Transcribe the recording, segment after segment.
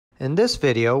In this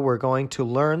video, we're going to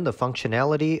learn the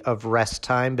functionality of rest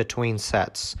time between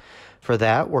sets. For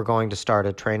that, we're going to start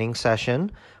a training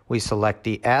session. We select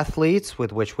the athletes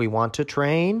with which we want to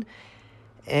train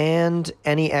and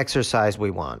any exercise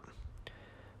we want.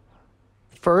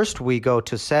 First, we go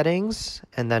to settings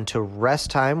and then to rest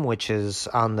time, which is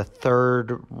on the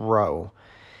third row.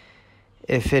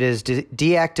 If it is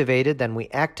deactivated, then we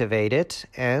activate it,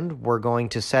 and we're going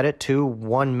to set it to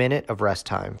 1 minute of rest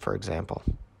time, for example.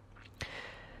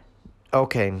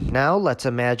 Okay, now let's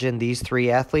imagine these three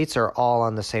athletes are all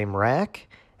on the same rack,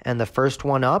 and the first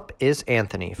one up is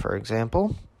Anthony, for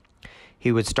example.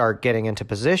 He would start getting into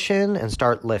position and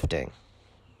start lifting.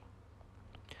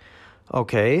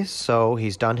 Okay, so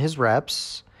he's done his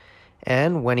reps,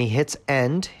 and when he hits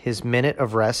end, his minute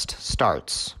of rest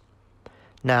starts.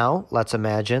 Now, let's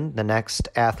imagine the next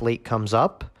athlete comes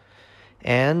up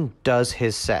and does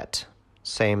his set,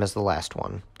 same as the last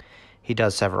one. He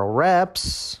does several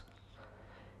reps,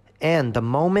 and the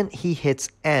moment he hits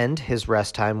end, his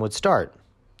rest time would start.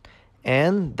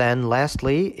 And then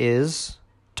lastly is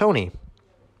Tony.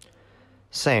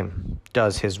 Same,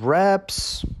 does his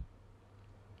reps,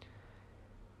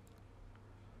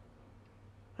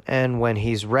 and when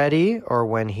he's ready, or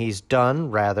when he's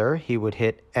done, rather, he would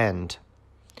hit end.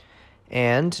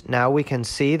 And now we can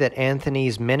see that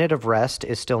Anthony's minute of rest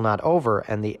is still not over,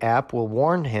 and the app will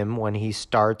warn him when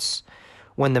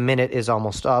the minute is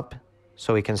almost up,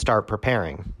 so he can start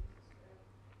preparing.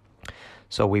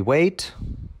 So we wait.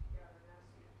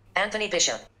 Anthony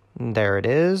Bishop. There it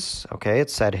is. Okay, it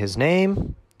said his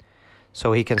name,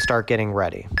 so he can start getting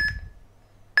ready.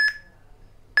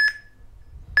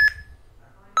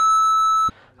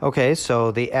 Okay,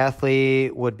 so the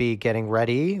athlete would be getting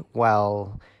ready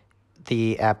while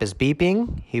the app is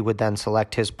beeping. He would then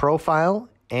select his profile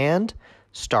and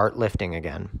start lifting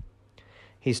again.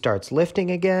 He starts lifting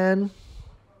again.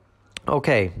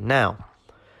 Okay, now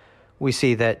we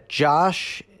see that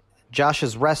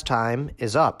Josh's rest time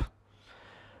is up.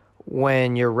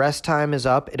 When your rest time is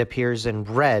up, it appears in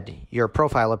red. Your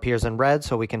profile appears in red,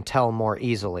 so we can tell more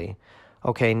easily.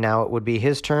 Okay, now it would be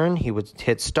his turn. He would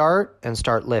hit start and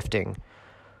start lifting.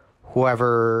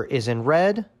 Whoever is in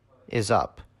red is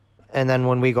up. And then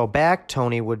when we go back,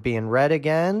 Tony would be in red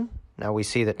again. Now we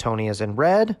see that Tony is in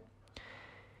red.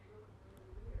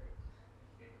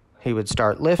 He would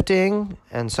start lifting,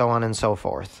 and so on and so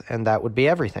forth. And that would be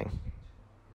everything.